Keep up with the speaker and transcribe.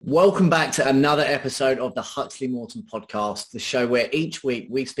Welcome back to another episode of the Huxley Morton podcast, the show where each week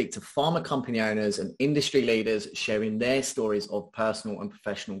we speak to pharma company owners and industry leaders sharing their stories of personal and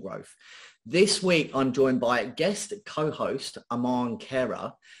professional growth. This week, I'm joined by guest co-host Aman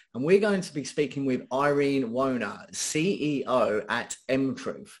Kera, and we're going to be speaking with Irene Woerner, CEO at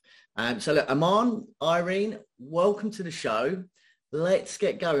EmTRUTH. So look, Aman, Irene, welcome to the show. Let's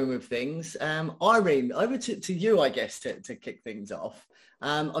get going with things. Irene, over to you, I guess, to kick things off.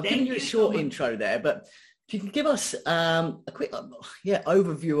 I've given you a short intro there, but if you can give us a quick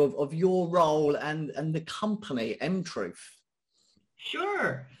overview of your role and the company, EmTRUTH.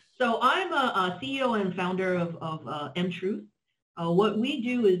 Sure. So I'm a CEO and founder of EmTRUTH. What we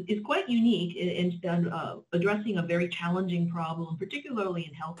do is quite unique in addressing a very challenging problem,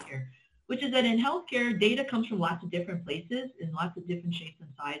 particularly in healthcare, which is that in healthcare, data comes from lots of different places in lots of different shapes and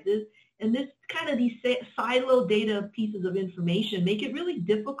sizes. And these silo data pieces of information make it really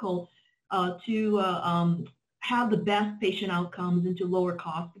difficult to have the best patient outcomes and to lower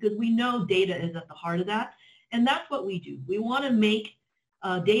costs, because we know data is at the heart of that. And that's what we do. We want to make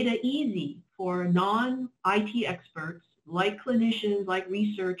data easy for non-IT experts, like clinicians, like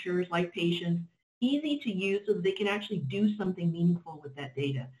researchers, like patients, easy to use so that they can actually do something meaningful with that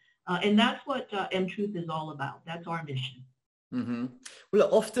data. And that's what EmTRUTH is all about. That's our mission. Mm-hmm. Well,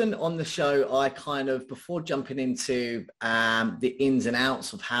 look, often on the show, I before jumping into the ins and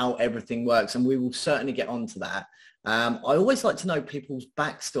outs of how everything works, and we will certainly get onto that, I always like to know people's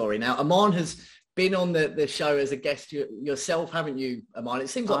backstory. Now, Aman has been on the show as a guest yourself, haven't you, Aman? It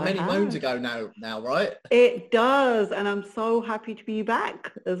seems like many moons ago now, right? It does, and I'm so happy to be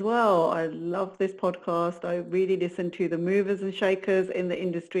back as well. I love this podcast. I really listen to the movers and shakers in the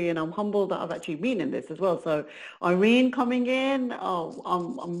industry, and I'm humbled that I've actually been in this as well. So Irene coming in,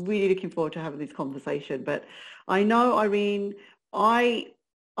 I'm really looking forward to having this conversation. But I know, Irene, I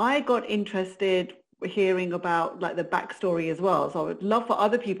got interested hearing about like the backstory as well. So I would love for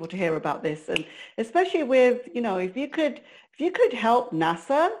other people to hear about this, and especially with, if you could help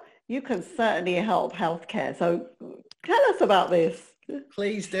NASA, you can certainly help healthcare. So tell us about this.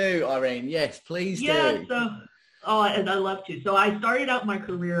 Please do, Irene. Yes, please do. And I'd love to. So I started out my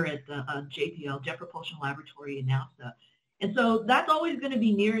career at JPL, Jet Propulsion Laboratory in NASA. And so that's always going to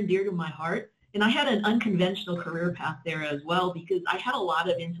be near and dear to my heart. And I had an unconventional career path there as well, because I had a lot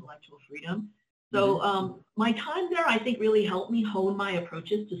of intellectual freedom. So my time there, I think, really helped me hone my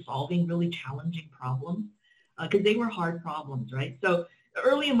approaches to solving really challenging problems, because they were hard problems, right? So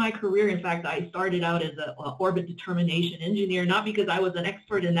early in my career, in fact, I started out as an orbit determination engineer, not because I was an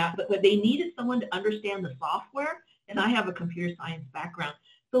expert in that, but they needed someone to understand the software, and I have a computer science background.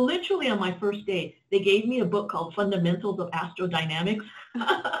 So literally on my first day, they gave me a book called Fundamentals of Astrodynamics.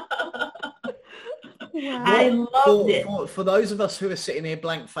 Wow. I loved it. For those of us who are sitting here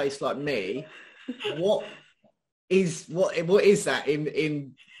blank-faced like me, what is that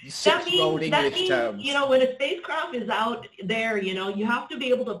in six-year-old English terms? When a spacecraft is out there, you have to be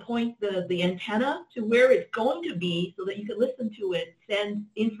able to point the antenna to where it's going to be so that you can listen to it send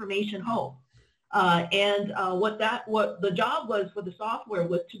information home. What the job was for the software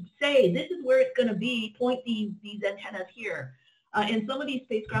was to say, this is where it's going to be, point these antennas here. And some of these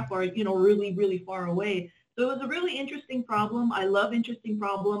spacecraft are, really, really far away. So it was a really interesting problem. I love interesting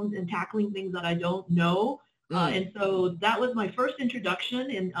problems and tackling things that I don't know. And so that was my first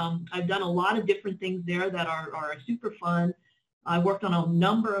introduction. And I've done a lot of different things there that are super fun. I worked on a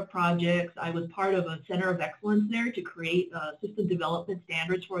number of projects. I was part of a center of excellence there to create system development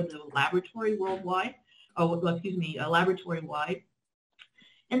standards for the laboratory laboratory-wide.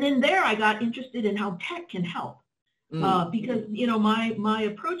 And then there I got interested in how tech can help. Because, my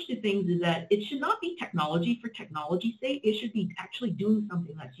approach to things is that it should not be technology for technology's sake. It should be actually doing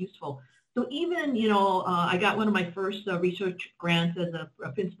something that's useful. So even, I got one of my first research grants as a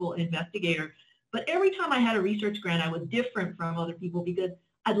principal investigator. But every time I had a research grant, I was different from other people, because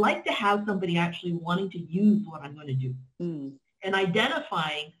I'd like to have somebody actually wanting to use what I'm going to do and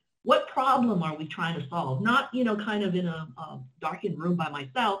identifying what problem are we trying to solve, not, kind of in a darkened room by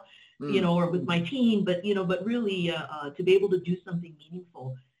myself, or with my team, but really to be able to do something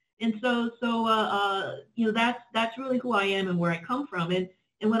meaningful. And so that's really who I am and where I come from. And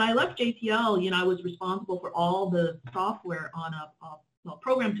when I left JPL, I was responsible for all the software on a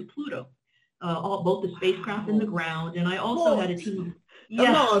program to Pluto, both the spacecraft and the ground. And I also had a team.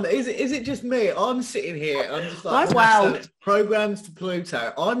 Come on, is it just me? I'm sitting here, I'm just like, wow, programs to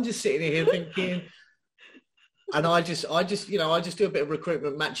Pluto. I'm just sitting here thinking, and I just do a bit of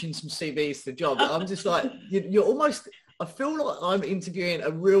recruitment, matching some CVs to jobs. I'm just like, you're almost, I feel like I'm interviewing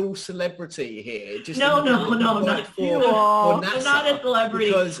a real celebrity here. Just no, not you. I'm not a celebrity.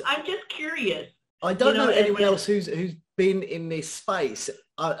 Because I'm just curious. I don't know anyone else who's been in this space.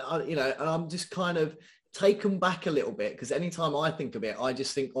 And I'm just kind of taken back a little bit because anytime I think of it, I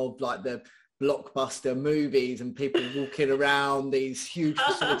just think of like the blockbuster movies and people walking around these huge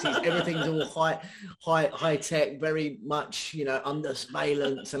facilities. Everything's all high tech, very much, under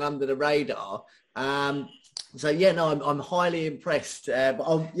surveillance and under the radar. So yeah, no, I'm highly impressed. But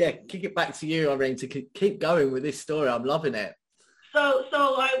I'll kick it back to you, Irene, to keep going with this story. I'm loving it. So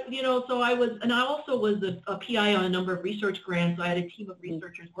I was, and I also was a PI on a number of research grants. So I had a team of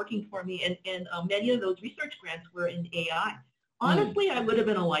researchers working for me, and many of those research grants were in AI. Honestly, I would have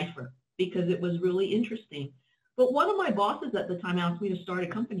been a lifer because it was really interesting. But one of my bosses at the time asked me to start a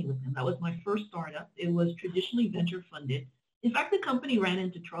company with him. That was my first startup. It was traditionally venture funded. In fact, the company ran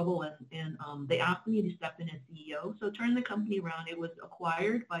into trouble, and they asked me to step in as CEO. So turn the company around. It was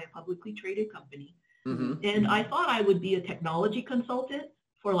acquired by a publicly traded company. Mm-hmm. And I thought I would be a technology consultant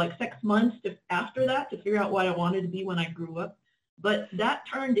for like 6 months after that to figure out what I wanted to be when I grew up. But that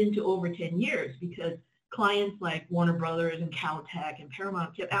turned into over 10 years because clients like Warner Brothers and Caltech and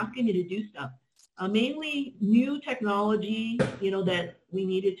Paramount kept asking me to do stuff. Mainly new technology, that we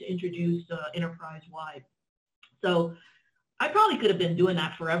needed to introduce enterprise-wide. So I probably could have been doing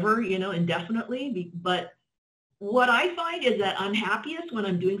that forever, indefinitely. But what I find is that I'm happiest when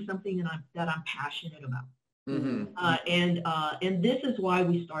I'm doing something that I'm passionate about. Mm-hmm. And this is why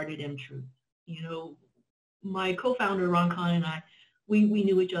we started EmTRUTH. My co-founder, Ron Khan, and I, we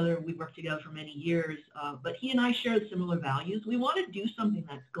knew each other. We worked together for many years, but he and I shared similar values. We want to do something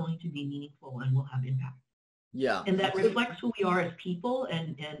that's going to be meaningful and will have impact. Yeah. And that reflects who we are as people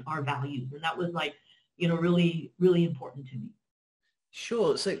and our values. And that was like, really, really important to me.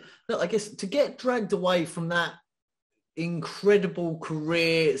 Sure. So look, I guess to get dragged away from that incredible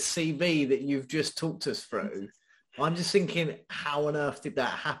career CV that you've just talked us through, I'm just thinking, how on earth did that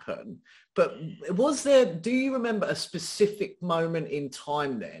happen? But do you remember a specific moment in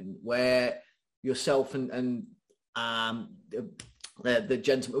time then where yourself and the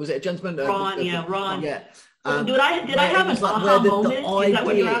gentleman, was it a gentleman? Ron, Ron. Yeah. Did I have an aha moment? Is that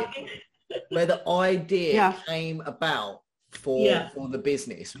what you're asking? Where the idea came about for the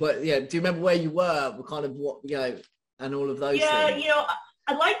business. But do you remember where you were? Kind of what and all of those things?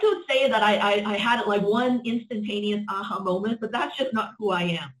 I'd like to say that I had like one instantaneous aha moment, but that's just not who I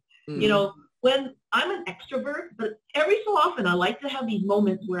am. Mm. When I'm an extrovert, but every so often I like to have these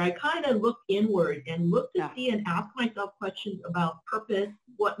moments where I kind of look inward and look to see and ask myself questions about purpose,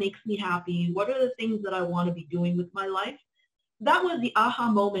 what makes me happy, what are the things that I want to be doing with my life. That was the aha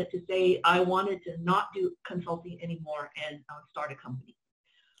moment to say I wanted to not do consulting anymore and start a company.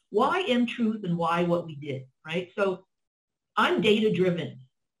 Why EmTRUTH and why what we did, right? So I'm data-driven,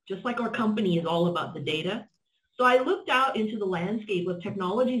 just like our company is all about the data. So I looked out into the landscape of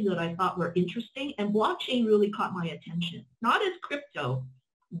technologies that I thought were interesting, and blockchain really caught my attention, not as crypto,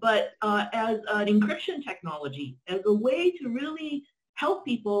 but as an encryption technology, as a way to really help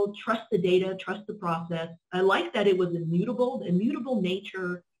people trust the data, trust the process. I like that it was immutable, the immutable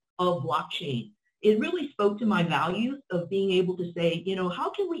nature of blockchain. It really spoke to my values of being able to say, how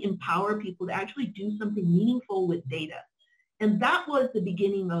can we empower people to actually do something meaningful with data? And that was the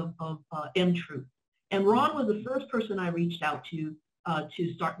beginning of EmTRUTH. And Ron was the first person I reached out to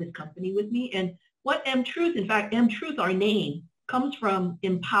start this company with me. And what EmTRUTH, in fact, EmTRUTH, our name, comes from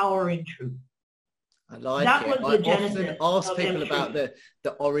empowering truth. I like that it. Was the genesis I often ask people about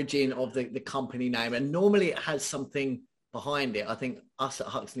the origin of the company name, and normally it has something behind it. I think us at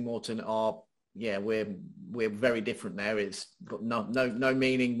Huxley Morton are, we're very different there. It's got no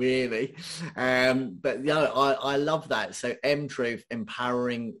meaning really. But I love that. So EmTRUTH,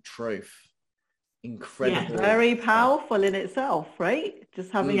 empowering truth. Incredible. Yeah, very powerful in itself, right?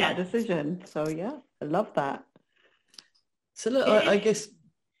 Just having that decision. So I love that. So look, I guess.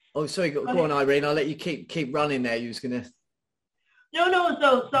 Oh, sorry. Go on, Irene. I'll let you keep running there. You was gonna. No.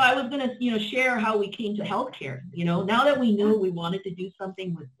 So I was gonna, share how we came to healthcare. Now that we knew we wanted to do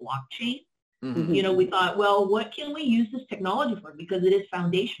something with blockchain, mm-hmm. We thought, well, what can we use this technology for? Because it is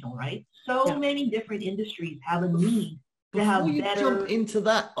foundational, right? So many different industries have a need to have better. Before you jump into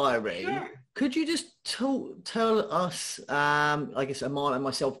that, Irene, sure. Could you just tell us, I guess, Amanda and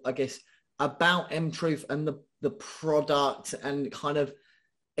myself, about EmTRUTH and the product, and kind of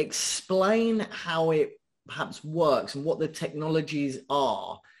explain how it perhaps works and what the technologies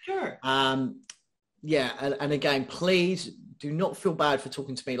are? Sure. And again, please do not feel bad for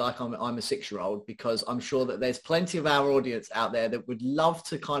talking to me like I'm a 6-year-old, because I'm sure that there's plenty of our audience out there that would love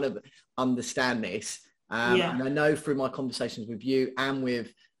to kind of understand this. And I know through my conversations with you and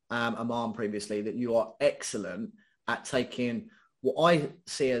with Aman previously that you are excellent at taking what I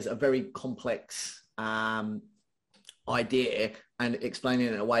see as a very complex idea and explaining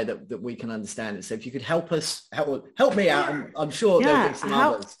it in a way that we can understand it. So if you could help me out, I'm sure there'll be some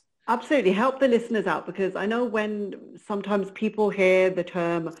others. Absolutely. Help the listeners out, because I know when sometimes people hear the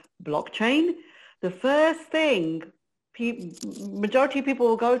term blockchain, the first thing majority of people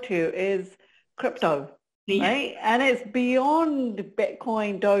will go to is crypto, right? And it's beyond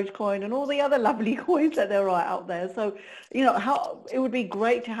Bitcoin, Dogecoin, and all the other lovely coins that there are out there. So, how it would be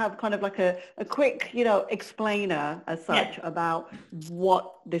great to have kind of like a quick, explainer as such about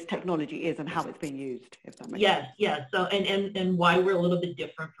what this technology is and how it's being used, if that makes sense. Yes. So, and why we're a little bit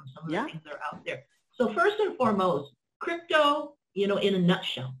different from some of the things that are out there. So first and foremost, crypto, in a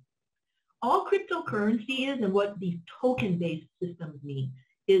nutshell, all cryptocurrency is, and what these token-based systems mean,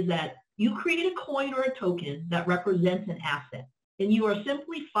 is that you create a coin or a token that represents an asset, and you are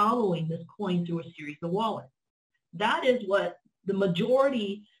simply following this coin through a series of wallets. That is what the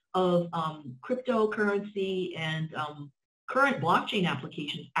majority of cryptocurrency and current blockchain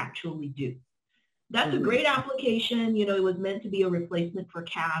applications actually do. That's a great application. It was meant to be a replacement for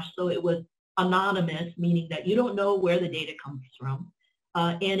cash, so it was anonymous, meaning that you don't know where the data comes from.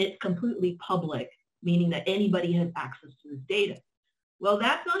 And it's completely public, meaning that anybody has access to this data. Well,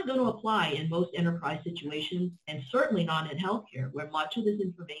 that's not going to apply in most enterprise situations, and certainly not in healthcare, where much of this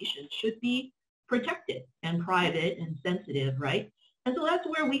information should be protected and private and sensitive, right? And so that's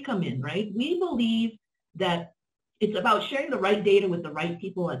where we come in, right? We believe that it's about sharing the right data with the right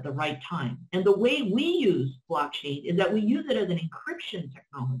people at the right time. And the way we use blockchain is that we use it as an encryption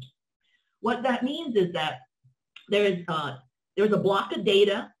technology. What that means is that there's a block of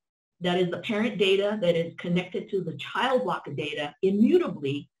data that is the parent data that is connected to the child block of data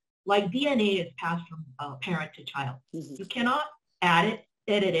immutably, like DNA is passed from parent to child. You cannot add it,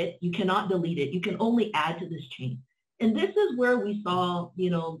 edit it, you cannot delete it. You can only add to this chain. And this is where we saw,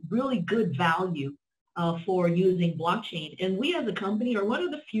 really good value for using blockchain. And we as a company are one of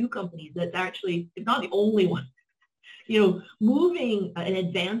the few companies that's actually, if not the only one, moving and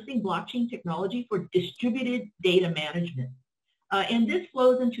advancing blockchain technology for distributed data management. And this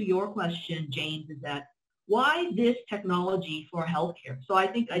flows into your question, James, is that why this technology for healthcare? So I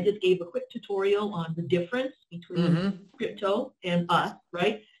think I just gave a quick tutorial on the difference between crypto and us,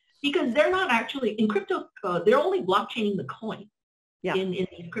 right? Because they're not actually, in crypto, they're only blockchaining the coin in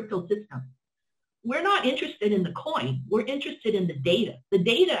these crypto systems. We're not interested in the coin. We're interested in the data. The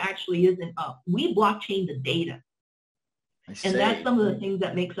data actually isn't up. We blockchain the data. And that's some of the things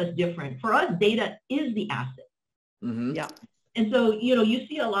that makes us different. For us, data is the asset. And so, you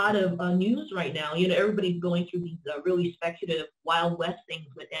see a lot of news right now. Everybody's going through these really speculative Wild West things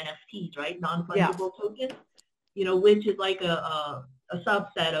with NFTs, right? Non-fungible tokens, which is like a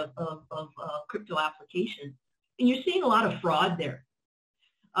subset of crypto applications. And you're seeing a lot of fraud there.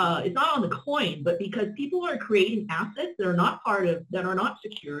 It's not on the coin, but because people are creating assets that are not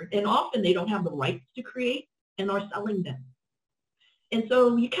secure, and often they don't have the rights to create and are selling them. And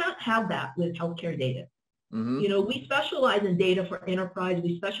so you can't have that with healthcare data. We specialize in data for enterprise.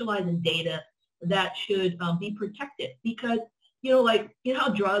 We specialize in data that should be protected because, how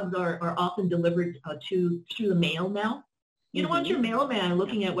drugs are often delivered through the mail now. You don't want your mailman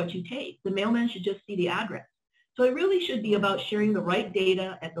looking at what you take. The mailman should just see the address. So it really should be about sharing the right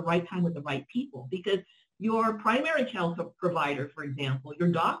data at the right time with the right people, because your primary health provider, for example, your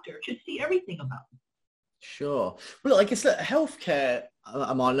doctor, should see everything about it. Sure. Well, I guess that healthcare,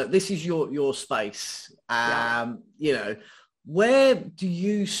 Aman, look, this is your space. Where do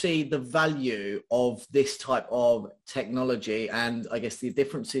you see the value of this type of technology? And I guess the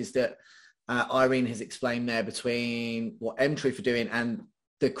differences that Irene has explained there between what EmTRUTH are doing and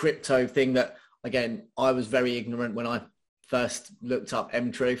the crypto thing that, again, I was very ignorant when I first looked up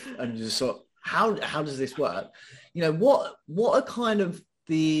EmTRUTH and just thought, how does this work? What are kind of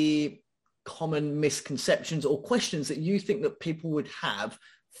the common misconceptions or questions that you think that people would have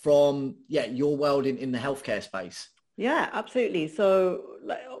from your world in the healthcare space? Yeah, absolutely. So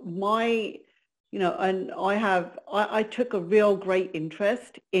and I took a real great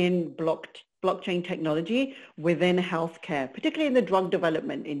interest in blockchain technology within healthcare, particularly in the drug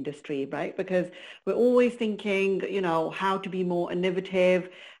development industry, right? Because we're always thinking, how to be more innovative,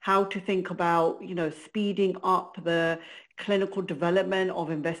 how to think about, speeding up the clinical development of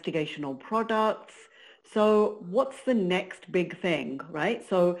investigational products. So what's the next big thing, right?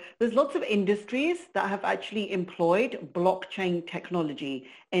 So there's lots of industries that have actually employed blockchain technology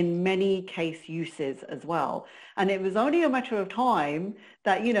in many case uses as well. And it was only a matter of time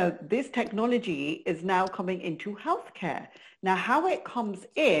that, this technology is now coming into healthcare. Now, how it comes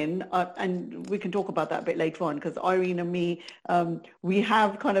in, and we can talk about that a bit later on, because Irene and me, we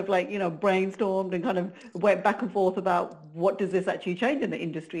have kind of brainstormed and kind of went back and forth about what does this actually change in the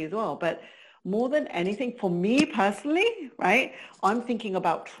industry as well. But more than anything, for me personally, right, I'm thinking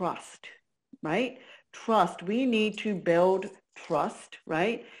about trust, right? Trust. We need to build trust,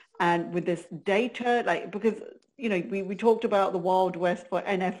 right? And with this data, because, we talked about the Wild West for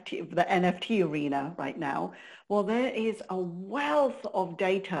NFT, the NFT arena right now. Well, there is a wealth of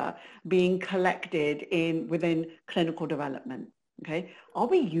data being collected within clinical development, okay? Are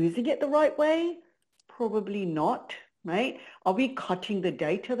we using it the right way? Probably not. Right? Are we cutting the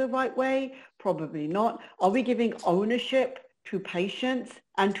data the right way? Probably not. Are we giving ownership to patients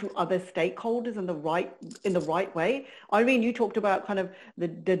and to other stakeholders in the right way? Irene, you talked about kind of the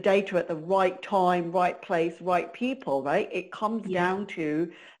data at the right time, right place, right people, right? It comes down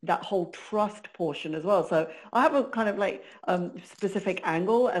to that whole trust portion as well. So I have a kind of specific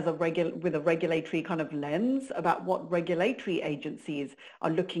angle with a regulatory kind of lens about what regulatory agencies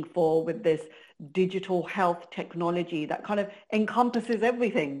are looking for with this digital health technology that kind of encompasses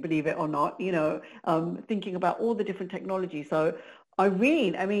everything, believe it or not, thinking about all the different technologies. So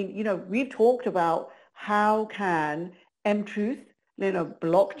Irene, we've talked about how can EmTRUTH,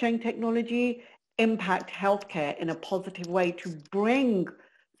 blockchain technology impact healthcare in a positive way to bring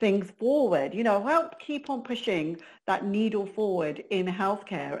things forward, help keep on pushing that needle forward in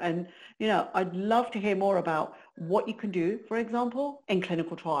healthcare. And, I'd love to hear more about what you can do, for example, in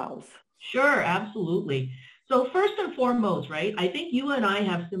clinical trials. Sure, absolutely. So first and foremost, right, I think you and I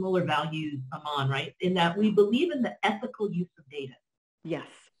have similar values, Aman, right, in that we believe in the ethical use of data. Yes.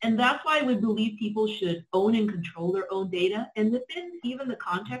 And that's why we believe people should own and control their own data. And within even the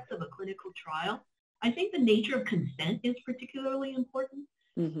context of a clinical trial, I think the nature of consent is particularly important.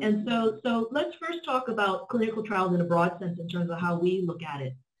 Mm-hmm. And so let's first talk about clinical trials in a broad sense in terms of how we look at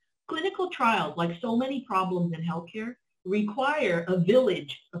it. Clinical trials, like so many problems in healthcare, require a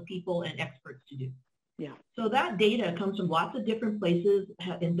village of people and experts to do. Yeah. So that data comes from lots of different places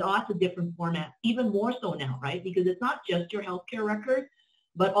in lots of different formats, even more so now, right? Because it's not just your healthcare record,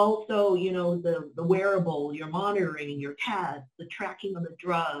 but also, the wearable, your monitoring, your tests, the tracking of the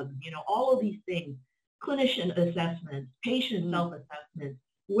drugs, all of these things, clinician assessments, patient self-assessments,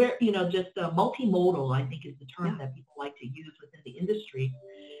 where, just multimodal, I think is the term that people like to use within the industry.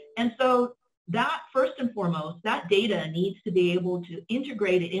 And so that first and foremost, that data needs to be able to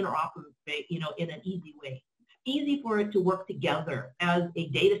integrate and interoperate, in an easy way. Easy for it to work together as a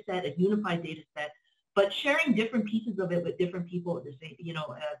data set, a unified data set, but sharing different pieces of it with different people at the same,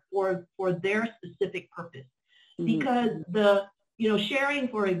 for their specific purpose. Mm-hmm. Because sharing,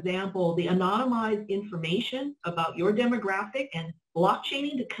 for example, the anonymized information about your demographic and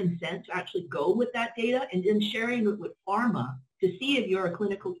blockchaining the consent to actually go with that data and then sharing it with pharma to see if you're a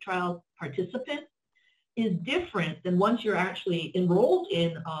clinical trial participant is different than once you're actually enrolled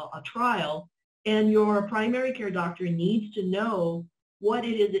in a trial and your primary care doctor needs to know what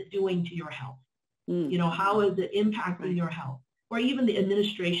it is it's doing to your health. How is it impacting your health, or even the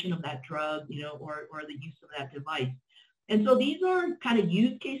administration of that drug, or the use of that device. And so these are kind of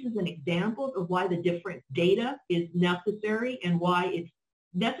use cases and examples of why the different data is necessary and why it's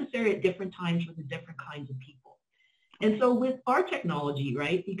necessary at different times for the different kinds of people. And so with our technology,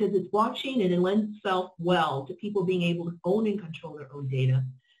 right, because it's blockchain and it lends itself well to people being able to own and control their own data,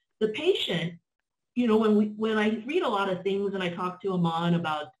 the patient, when I read a lot of things and I talk to Aman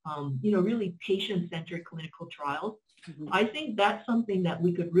about, really patient-centric clinical trials, I think that's something that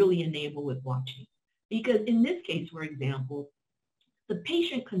we could really enable with blockchain. Because in this case, for example, the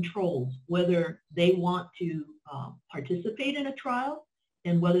patient controls whether they want to participate in a trial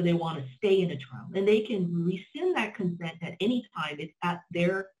and whether they want to stay in a trial. And they can rescind that consent at any time. It's at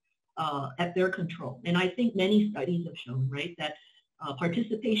their control. And I think many studies have shown, right, that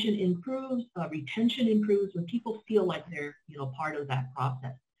participation improves, retention improves when people feel like they're, part of that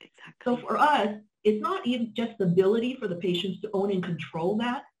process. Exactly. So for us, it's not even just the ability for the patients to own and control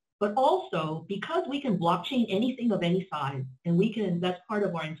that, but also because we can blockchain anything of any size, and that's part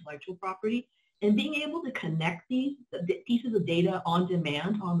of our intellectual property, and being able to connect these pieces of data on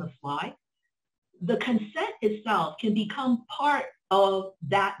demand, on the fly, the consent itself can become part of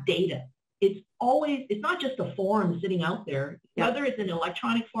that data. It's not just a form sitting out there, whether it's an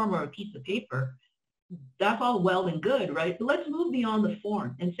electronic form or a piece of paper, that's all well and good, right? But let's move beyond the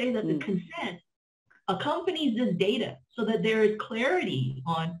form and say that the consent accompanies this data so that there is clarity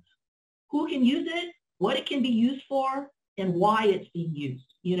on who can use it, what it can be used for, and why it's being used.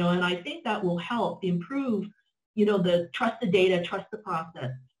 And I think that will help improve, the trust the data, trust the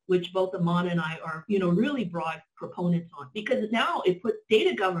process, which both Amon and I are, really broad proponents on, because now it puts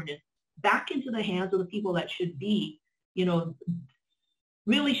data governance back into the hands of the people that should be,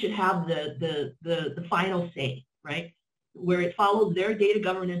 really should have the final say, right? Where it follows their data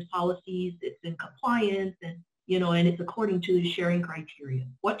governance policies, it's in compliance, and it's according to the sharing criteria.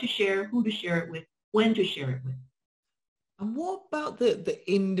 What to share, who to share it with, when to share it with. And what about the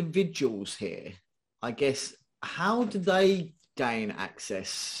individuals here? I guess, how do they gain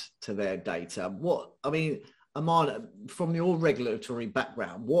access to their data? Amon, from your regulatory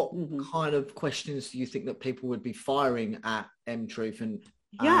background, what kind of questions do you think that people would be firing at EmTRUTH and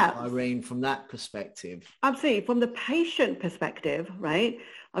Irene from that perspective? Absolutely. From the patient perspective, right?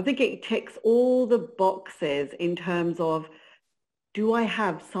 I think it ticks all the boxes in terms of, do I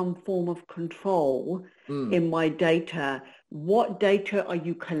have some form of control in my data? What data are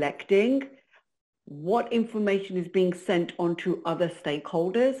you collecting? What information is being sent on to other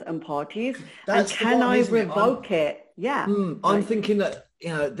stakeholders and parties? And can I revoke it? Yeah. I'm thinking that,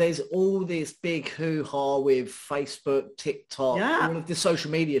 there's all this big hoo-ha with Facebook, TikTok, all of the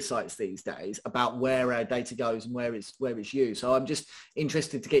social media sites these days about where our data goes and where it's used. So I'm just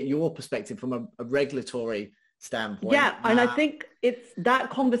interested to get your perspective from a regulatory standpoint. Yeah, and I think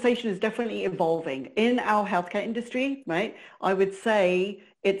that conversation is definitely evolving in our healthcare industry, right? I would say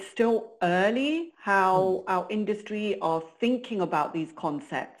it's still early how our industry are thinking about these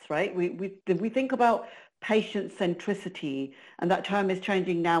concepts, right? We think about patient centricity, and that term is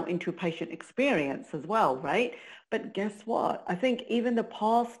changing now into patient experience as well, right? But guess what? I think even the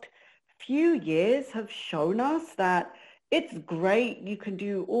past few years have shown us that it's great. You can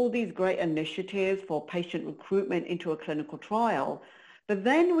do all these great initiatives for patient recruitment into a clinical trial. But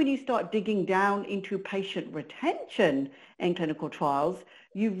then when you start digging down into patient retention in clinical trials,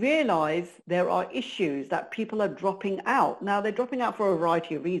 you realize there are issues that people are dropping out. Now, they're dropping out for a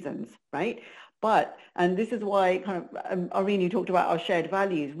variety of reasons, right? But, and this is why Irene, you talked about our shared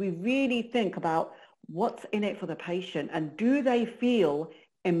values. We really think about what's in it for the patient and do they feel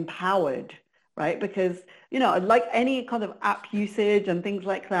empowered, right? Because, like any kind of app usage and things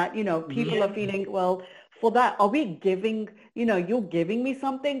like that, people are feeling, well, for that, are we giving, you're giving me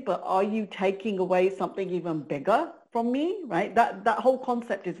something, but are you taking away something even bigger from me, right? That whole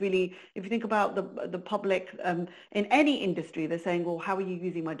concept is really, if you think about the public in any industry, they're saying, well, how are you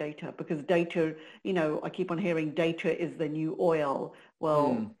using my data? Because data, I keep on hearing data is the new oil.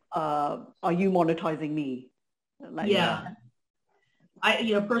 Well, are you monetizing me?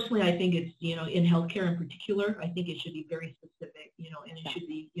 Personally, I think it's, in healthcare in particular, I think it should be very specific, and it should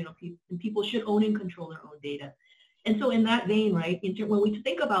be, people should own and control their own data. And so in that vein, right, when we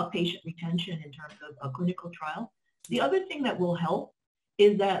think about patient retention in terms of a clinical trial, the other thing that will help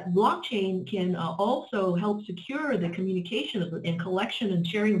is that blockchain can also help secure the communication and collection and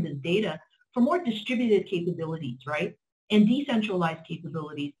sharing of this data for more distributed capabilities, right, and decentralized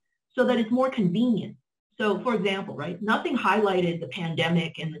capabilities so that it's more convenient. So, for example, right, nothing highlighted the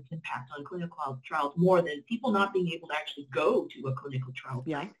pandemic and its impact on clinical trials more than people not being able to actually go to a clinical trial.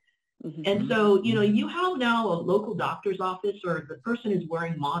 Yeah. And so, you have now a local doctor's office or the person is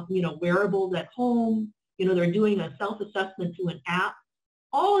wearing, wearables at home. They're doing a self-assessment through an app.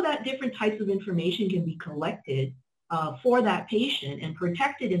 All of that different types of information can be collected for that patient and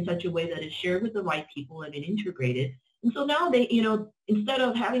protected in such a way that it's shared with the right people and integrated. And so now they, instead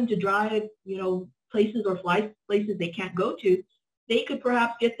of having to drive, places or fly places they can't go to, they could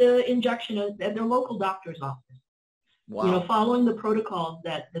perhaps get the injection at their local doctor's office. Wow. Following the protocols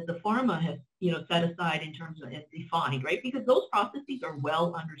that the pharma has, set aside in terms of and defined, right? Because those processes are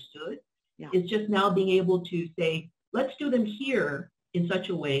well understood. Yeah. It's just now being able to say, let's do them here in such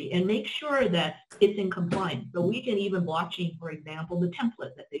a way and make sure that it's in compliance. So we can even blockchain, for example, the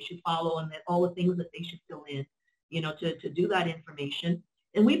template that they should follow and that all the things that they should fill in, to do that information.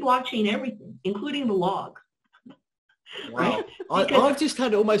 And we blockchain everything, including the logs. Wow. Right? I've just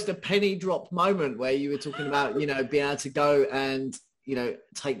had almost a penny drop moment where you were talking about, being able to go and,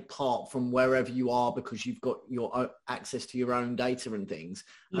 take part from wherever you are because you've got your access to your own data and things.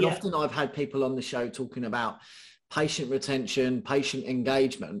 And often I've had people on the show talking about patient retention, patient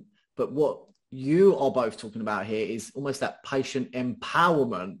engagement, but what you are both talking about here is almost that patient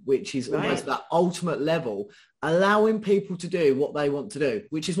empowerment, which is almost that ultimate level, allowing people to do what they want to do,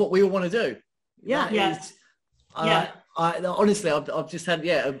 which is what we all want to do. Honestly, I've just had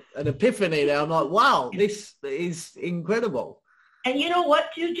an epiphany there. I'm like, wow, this is incredible. And you know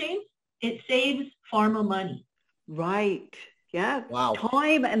what, too, James? it saves pharma money. Right. Yeah. Wow.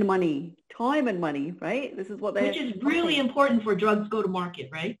 Time and money, right? This is what they're... Which is really important for drugs go to market,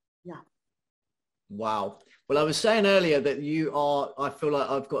 right? Yeah. Wow. Well, I was saying earlier that I feel like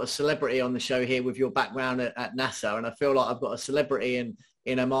I've got a celebrity on the show here with your background at NASA, and I feel like I've got a celebrity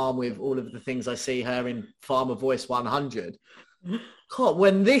in Oman with all of the things I see her in Pharma Voice 100. God,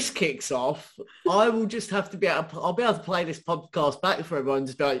 when this kicks off, I will just have to I'll be able to play this podcast back for everyone and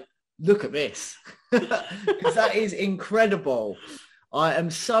just be like, look at this, because that is incredible. I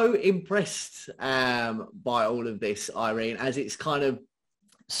am so impressed by all of this, Irene, as it's kind of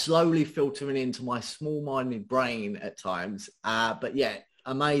slowly filtering into my small-minded brain at times. But yeah,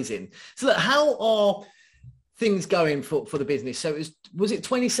 amazing. So look, how are things going for the business? So was it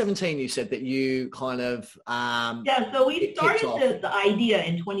 2017 you said that you kind of... so we started the idea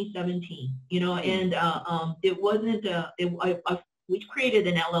in 2017, and it wasn't, we created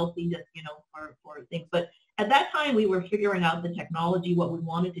an LLC just, for things. But at that time, we were figuring out the technology, what we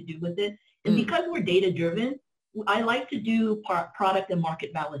wanted to do with it. And because we're data-driven, I like to do product and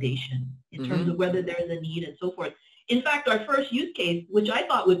market validation in terms of whether there's a need and so forth. In fact, our first use case, which I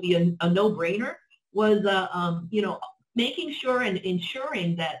thought would be a no-brainer, was, making sure and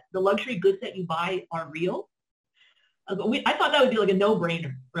ensuring that the luxury goods that you buy are real. I thought that would be like a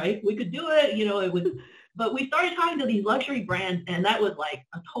no-brainer, right? We could do it, but we started talking to these luxury brands, and that was like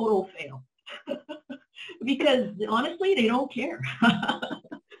a total fail. Because honestly, they don't care.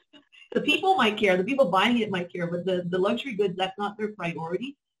 The people might care, the people buying it might care, but the luxury goods, that's not their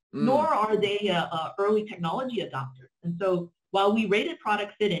priority, nor are they early technology adopters. And so while we rated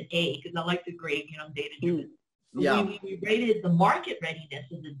product fit an A, because I like to grade, data-driven, we rated the market readiness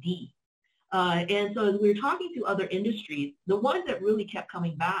as a D. And so as we were talking to other industries, the ones that really kept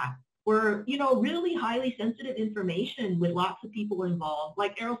coming back were, really highly sensitive information with lots of people involved,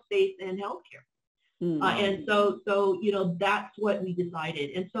 like aerospace and healthcare. And so, that's what we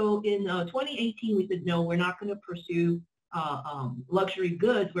decided. And so in 2018, we said, no, we're not going to pursue luxury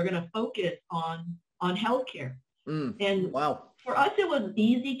goods. We're going to focus on healthcare. And for us, it was an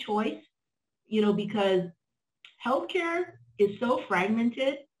easy choice, because healthcare is so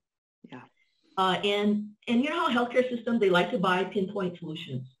fragmented. Yeah. And you know how healthcare systems, they like to buy pinpoint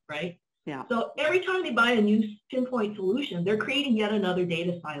solutions, right? Yeah. So every time they buy a new pinpoint solution, they're creating yet another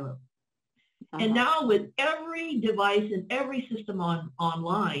data silo. And now with every device and every system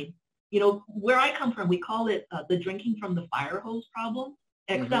online, where I come from, we call it the drinking from the fire hose problem,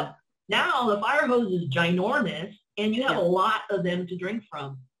 except now the fire hose is ginormous and you have a lot of them to drink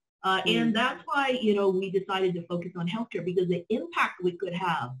from. And that's why, we decided to focus on healthcare, because the impact we could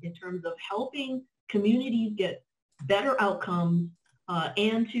have in terms of helping communities get better outcomes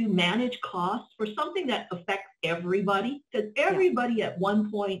and to manage costs for something that affects everybody, because everybody at one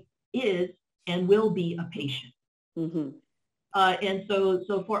point is and will be a patient. And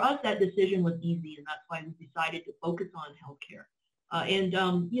so for us, that decision was easy, and that's why we decided to focus on healthcare. And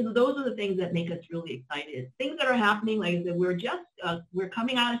those are the things that make us really excited. Things that are happening, like I said, we're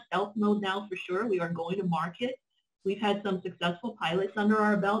coming out of stealth mode now for sure. We are going to market. We've had some successful pilots under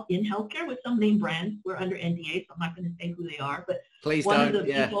our belt in healthcare with some name brands. We're under NDA, so I'm not going to say who they are. But please one don't. of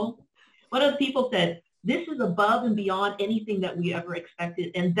the people said, this is above and beyond anything that we ever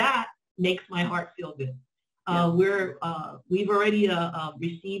expected, and that makes my heart feel good. We've already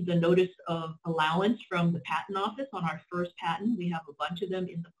received a notice of allowance from the patent office on our first patent. We have a bunch of them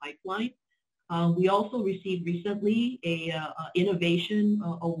in the pipeline. We also received recently a innovation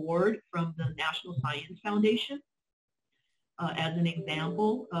award from the National Science Foundation. As an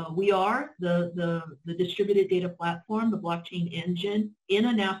example, we are the distributed data platform, the blockchain engine in a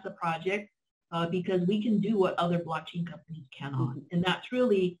NASA project, because we can do what other blockchain companies cannot. And that's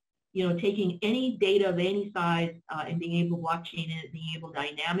really taking any data of any size and being able to blockchain it, being able to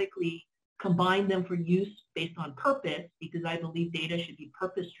dynamically combine them for use based on purpose, because I believe data should be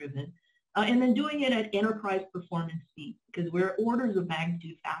purpose-driven, and then doing it at enterprise performance speed, because we're orders of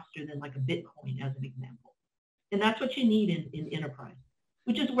magnitude faster than like a Bitcoin, as an example. And that's what you need in enterprise,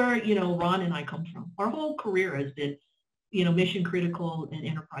 which is where, Ron and I come from. Our whole career has been, mission critical and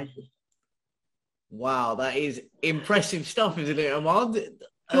enterprise systems. Wow, that is impressive stuff, isn't it, Ahmad?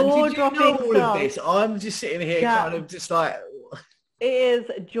 Did you Jaw-dropping know all of this? I'm just sitting here kind of just like... It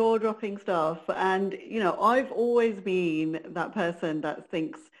is jaw-dropping stuff. And, I've always been that person that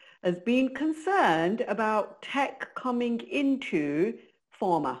has been concerned about tech coming into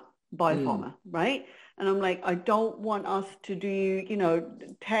pharma, biopharma, right? And I'm like, I don't want us to do,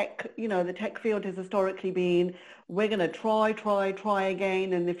 tech, the tech field has historically been, we're going to try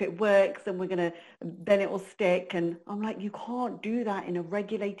again. And if it works, then then it will stick. And I'm like, you can't do that in a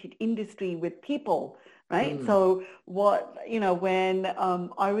regulated industry with people, right? So when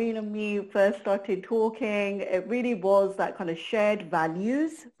Irene and me first started talking, it really was that kind of shared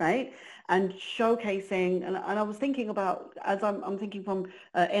values, right? And showcasing, and I was thinking about, as I'm thinking from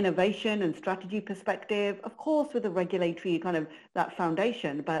innovation and strategy perspective, of course with a regulatory kind of that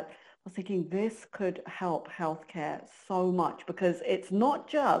foundation, but I was thinking this could help healthcare so much, because it's not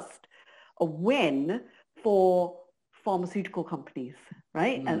just a win for pharmaceutical companies,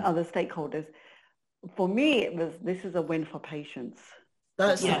 right? And other stakeholders. For me, this is a win for patients.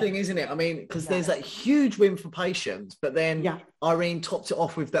 That's the thing, isn't it? I mean, because there's that huge win for patients, but then Irene tops it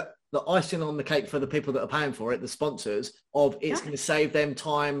off with the icing on the cake for the people that are paying for it, the sponsors, of it's going to save them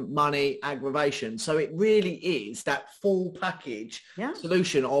time, money, aggravation. So it really is that full package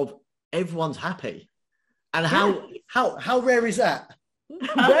solution of everyone's happy. And how rare is that?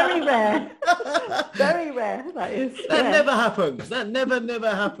 Very rare. Very rare, that is. That never happens. That never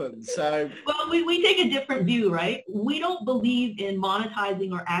happens. So, well, we take a different view, right? We don't believe in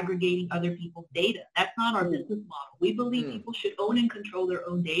monetizing or aggregating other people's data. That's not our business model. We believe people should own and control their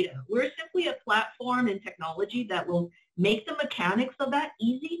own data. We're simply a platform and technology that will make the mechanics of that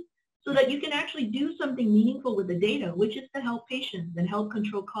easy so that you can actually do something meaningful with the data, which is to help patients and help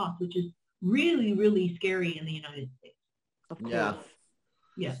control costs, which is really, really scary in the United States. Of course. Yeah.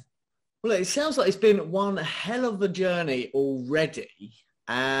 Yeah. Well, it sounds like it's been one hell of a journey already.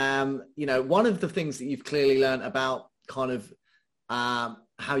 One of the things that you've clearly learned about kind of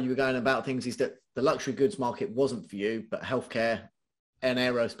how you were going about things is that the luxury goods market wasn't for you, but healthcare and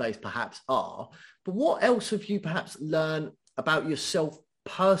aerospace perhaps are. But what else have you perhaps learned about yourself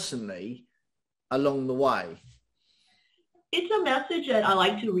personally along the way? It's a message that I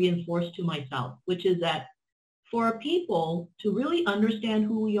like to reinforce to myself, which is that for people to really understand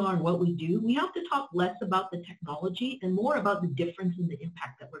who we are and what we do, we have to talk less about the technology and more about the difference in the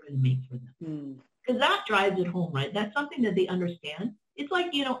impact that we're going to make for them. Because that drives it home, right? That's something that they understand. It's like,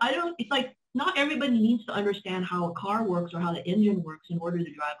 it's like not everybody needs to understand how a car works or how the engine works in order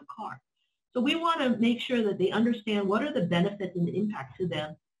to drive a car. So we want to make sure that they understand what are the benefits and the impact to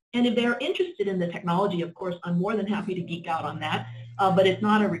them. And if they're interested in the technology, of course, I'm more than happy to geek out on that. But it's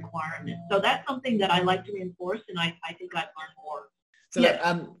not a requirement. So that's something that I like to reinforce, and I think I've learned more.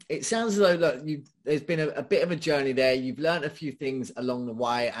 So it sounds as though there's been a bit of a journey there. You've learned a few things along the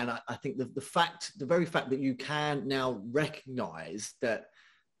way, and I think the very fact that you can now recognise that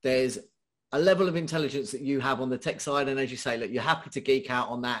there's a level of intelligence that you have on the tech side, and as you say, look, you're happy to geek out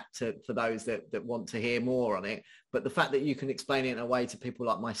on that for those that want to hear more on it. But the fact that you can explain it in a way to people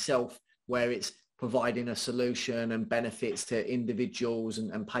like myself, where it's providing a solution and benefits to individuals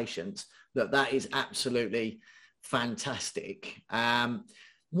and patients, that is absolutely fantastic.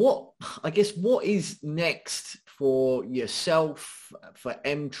 What is next for yourself, for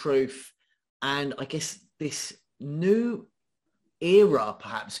EmTRUTH, and I guess this new era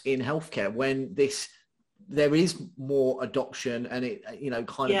perhaps in healthcare when there is more adoption and it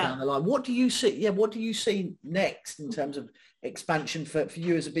kind of down the line? What do you see? What do you see next in terms of expansion for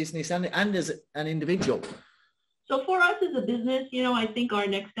you as a business and as an individual? So for us as a business, I think our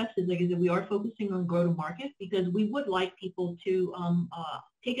next steps is, like I said, we are focusing on go to market because we would like people to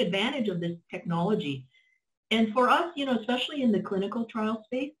take advantage of this technology. And for us, especially in the clinical trial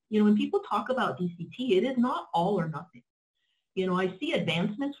space, when people talk about DCT, it is not all or nothing. I see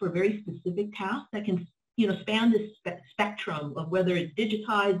advancements for very specific tasks that can, span this spectrum of whether it's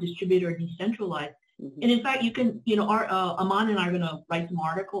digitized, distributed, or decentralized. And in fact, you can, Aman and I are going to write some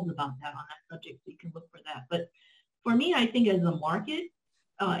articles about that on that subject, so you can look for that. But for me, I think as a market,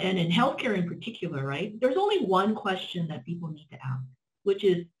 and in healthcare in particular, right, there's only one question that people need to ask, which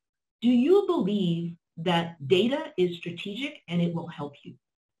is, do you believe that data is strategic and it will help you?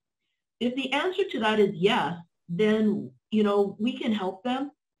 If the answer to that is yes, then, we can help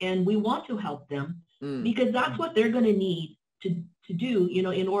them and we want to help them because that's what they're going to need to do,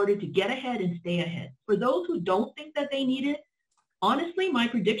 in order to get ahead and stay ahead. For those who don't think that they need it, honestly, my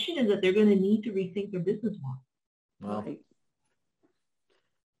prediction is that they're going to need to rethink their business model. Wow. Right.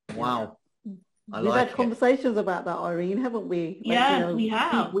 Wow. We've had conversations about that, Irene, haven't we? Yes, we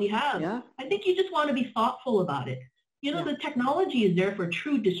have. Yeah. I think you just want to be thoughtful about it. The technology is there for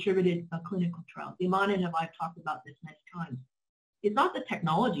true distributed clinical trials. Iman and I have talked about this many times. It's not the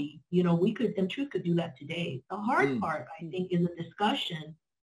technology. EmTRUTH could do that today. The hard part, I think, is a discussion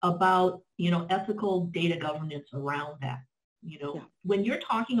about, ethical data governance around that. When you're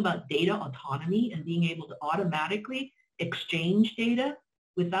talking about data autonomy and being able to automatically exchange data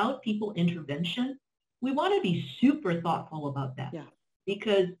without people intervention, we want to be super thoughtful about that. Yeah.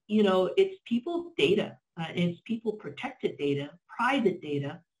 Because, it's people's data, it's people protected data, private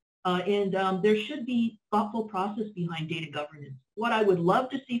data, and there should be thoughtful process behind data governance. What I would love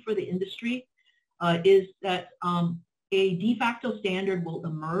to see for the industry is that a de facto standard will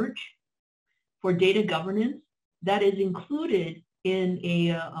emerge for data governance that is included in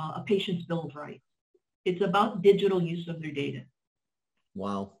a patient's bill of rights. It's about digital use of their data.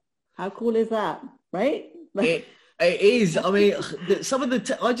 Wow. How cool is that, right? It is. I mean, some of the,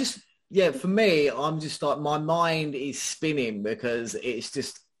 for me, I'm just like, my mind is spinning because it's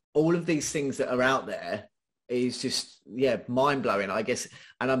just all of these things that are out there is just, mind blowing, I guess.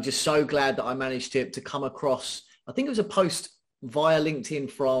 And I'm just so glad that I managed to come across, I think it was a post via LinkedIn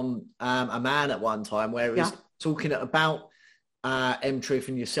from a man at one time where it was talking about EmTRUTH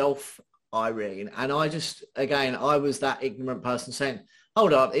and yourself, Irene. And I was that ignorant person saying,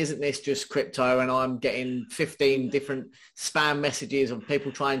 hold up, isn't this just crypto? And I'm getting 15 different spam messages of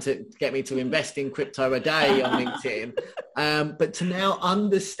people trying to get me to invest in crypto a day on LinkedIn. But to now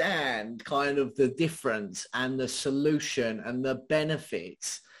understand kind of the difference and the solution and the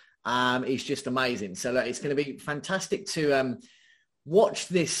benefits is just amazing. So it's going to be fantastic to watch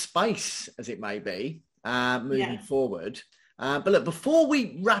this space, as it may be, moving forward. But look, before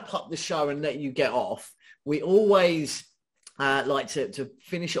we wrap up the show and let you get off, we always like to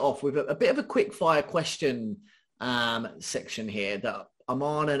finish it off with a bit of a quick fire question section here that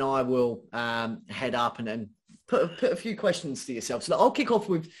Aman and I will head up and then put a few questions to yourself. So I'll kick off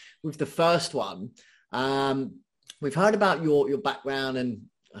with the first one. We've heard about your background and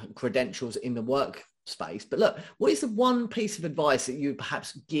credentials in the workspace, but look, what is the one piece of advice that you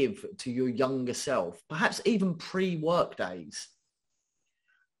perhaps give to your younger self, perhaps even pre-work days?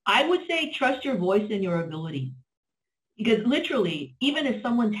 I would say trust your voice and your ability. Because literally, even if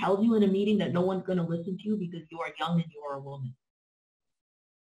someone tells you in a meeting that no one's going to listen to you because you are young and you are a woman.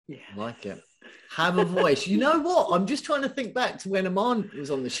 Yeah. Like it. Have a voice. You know what? I'm just trying to think back to when Aman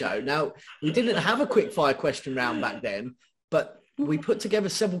was on the show. Now, we didn't have a quick fire question round back then, but we put together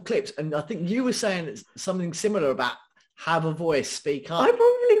several clips. And I think you were saying something similar about have a voice, speak up. I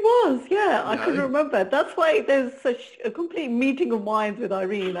probably was, yeah. I can remember. That's why there's such a complete meeting of minds with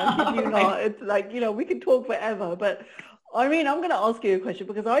Irene. I kid you not. It's like, we can talk forever. But Irene, I'm going to ask you a question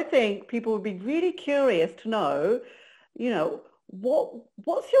because I think people would be really curious to know,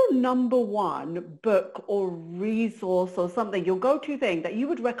 what's your number one book or resource or something, your go-to thing that you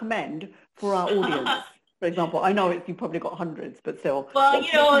would recommend for our audience? For example, I know you probably got hundreds, but still. Well,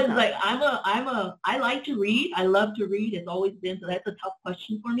 it's like I like to read. I love to read. It's always been, so that's a tough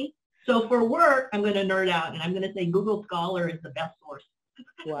question for me. So for work, I'm going to nerd out and I'm going to say Google Scholar is the best source.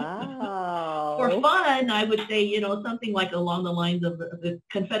 Wow. For fun, I would say, something like along the lines of the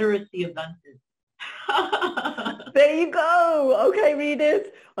Confederacy of Dunces. There you go. Okay, readers.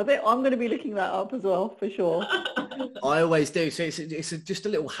 I think I'm going to be looking that up as well, for sure. I always do. So it's just a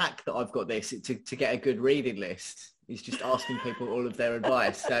little hack that I've got to get a good reading list. It's just asking people all of their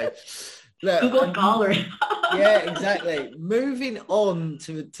advice. So look, Google Scholar. Yeah, exactly. Moving on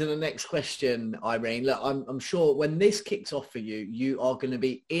to the next question, Irene. Look, I'm sure when this kicks off for you, you are going to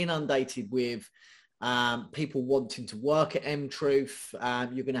be inundated with people wanting to work at EmTRUTH.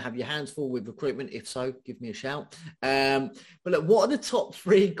 You're going to have your hands full with recruitment. If so, give me a shout. But look, what are the top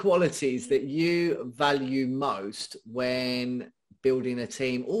 3 qualities that you value most when building a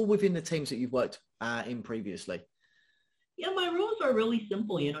team or within the teams that you've worked in previously? Yeah, my rules are really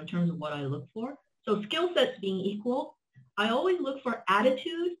simple, in terms of what I look for. So skill sets being equal, I always look for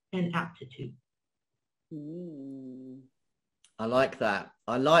attitude and aptitude. Ooh. I like that.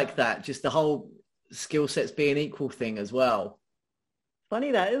 Just the whole skill sets being equal thing as well.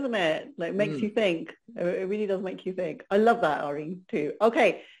 Funny that, isn't it? Like makes you think. It really does make you think. I love that, Irene, too.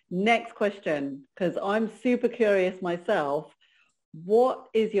 Okay, next question, because I'm super curious myself. What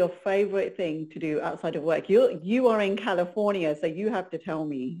is your favorite thing to do outside of work? You are in California, so you have to tell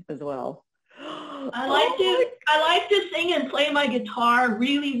me as well. I like to sing and play my guitar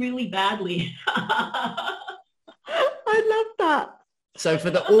really, really badly. I love that. So for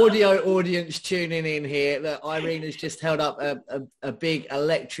the audio audience tuning in here, look, Irene has just held up a big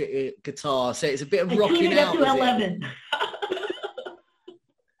electric guitar. So it's a bit of rocking out. To 11.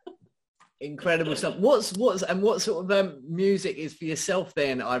 Incredible stuff. What sort of music is for yourself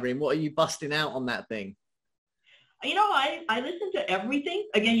then, Irene? What are you busting out on that thing? I listen to everything.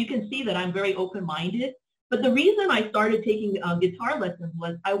 Again, you can see that I'm very open-minded. But the reason I started taking guitar lessons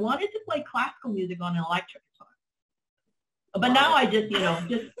was I wanted to play classical music on an electric guitar. But now I just,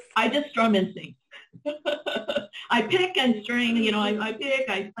 I just strum and sing. I pick and string, I pick,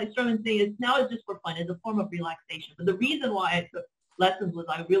 I strum and sing. Now it's just for fun. It's a form of relaxation. But the reason why I took lessons was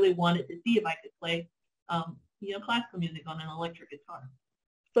I really wanted to see if I could play, classical music on an electric guitar.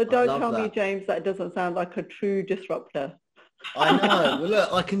 So don't tell me, James, that doesn't sound like a true disruptor. I know. Well,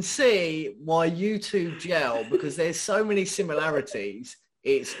 look, I can see why you two gel, because there's so many similarities.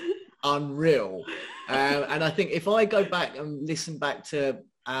 It's unreal. And I think if I go back and listen back to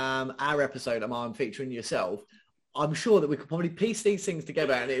our episode, I'm featuring yourself, I'm sure that we could probably piece these things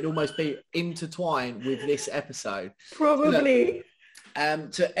together and it'd almost be intertwined with this episode. Probably.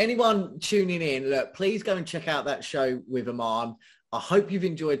 Look, to anyone tuning in, look, please go and check out that show with Aman. I hope you've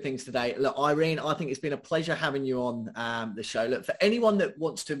enjoyed things today. Look, Irene, I think it's been a pleasure having you on the show. Look, for anyone that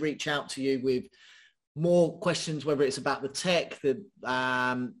wants to reach out to you with more questions, whether it's about the tech, the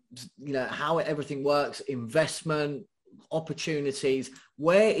how everything works, investment, opportunities,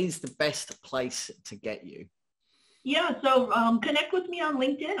 where is the best place to get you? Yeah, so connect with me on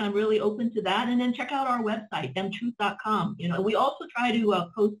LinkedIn. I'm really open to that. And then check out our website, emtruth.com. We also try to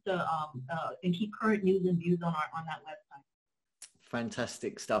post and keep current news and views on that website.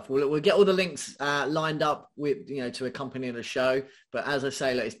 Fantastic stuff. We'll get all the links lined up with, to accompany the show. But as I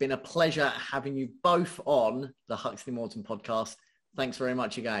say, look, it's been a pleasure having you both on the Huxley Morton podcast. Thanks very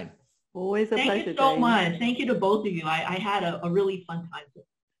much again. Always a pleasure. Thank you so much. Thank you to both of you. I had a really fun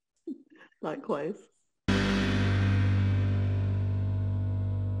time. Likewise.